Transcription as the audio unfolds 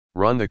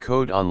Run the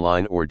code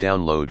online or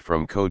download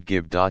from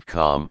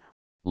codegive.com,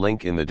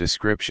 link in the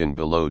description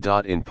below.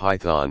 In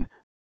Python,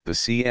 the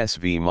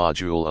CSV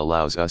module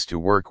allows us to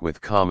work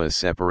with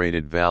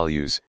comma-separated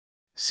values,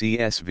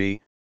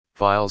 CSV,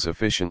 files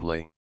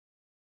efficiently.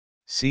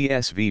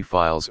 CSV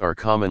files are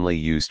commonly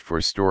used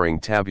for storing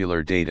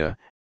tabular data,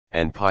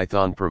 and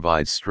Python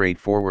provides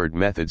straightforward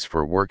methods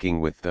for working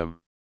with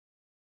them.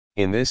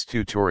 In this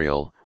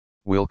tutorial,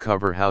 we'll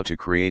cover how to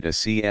create a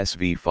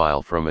CSV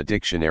file from a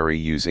dictionary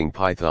using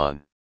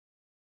Python.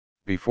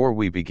 Before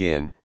we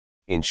begin,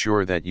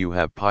 ensure that you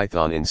have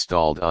Python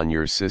installed on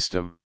your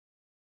system.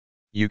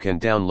 You can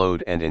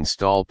download and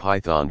install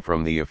Python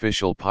from the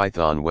official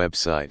Python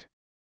website.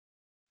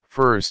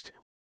 First,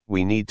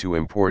 we need to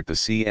import the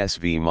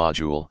CSV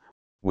module,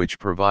 which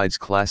provides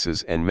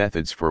classes and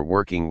methods for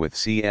working with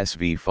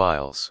CSV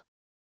files.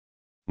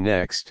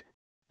 Next,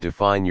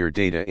 define your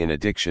data in a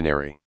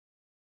dictionary.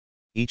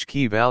 Each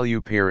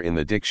key-value pair in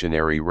the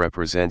dictionary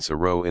represents a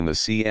row in the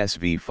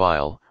CSV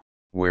file,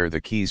 where the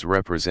keys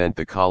represent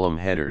the column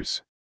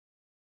headers.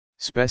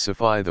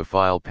 Specify the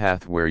file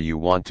path where you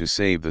want to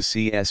save the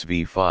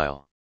CSV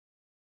file.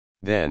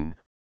 Then,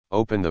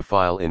 open the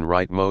file in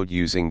write mode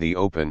using the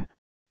open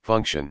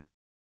function.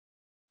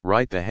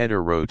 Write the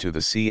header row to the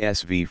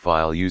CSV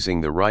file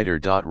using the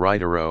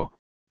writer.writerow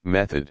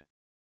method.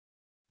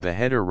 The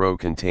header row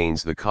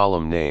contains the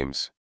column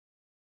names.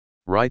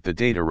 Write the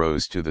data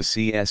rows to the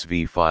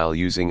CSV file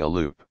using a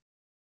loop.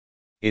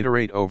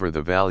 Iterate over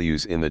the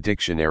values in the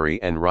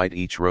dictionary and write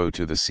each row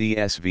to the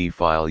CSV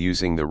file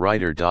using the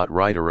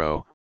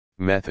writer.writerow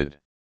method.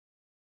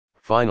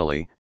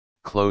 Finally,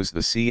 close the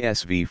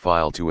CSV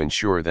file to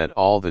ensure that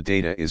all the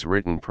data is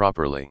written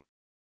properly.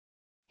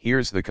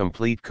 Here's the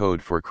complete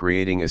code for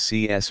creating a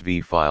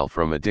CSV file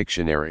from a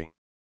dictionary.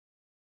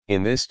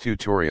 In this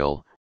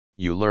tutorial,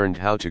 you learned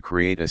how to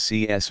create a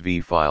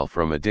CSV file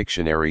from a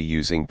dictionary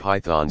using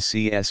Python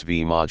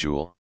CSV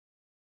module.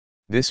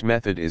 This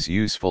method is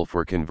useful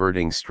for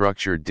converting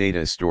structured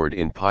data stored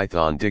in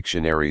Python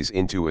dictionaries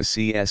into a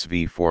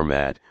CSV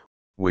format,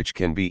 which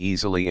can be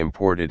easily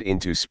imported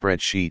into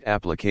spreadsheet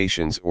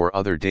applications or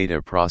other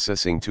data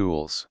processing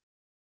tools.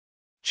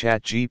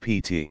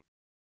 ChatGPT.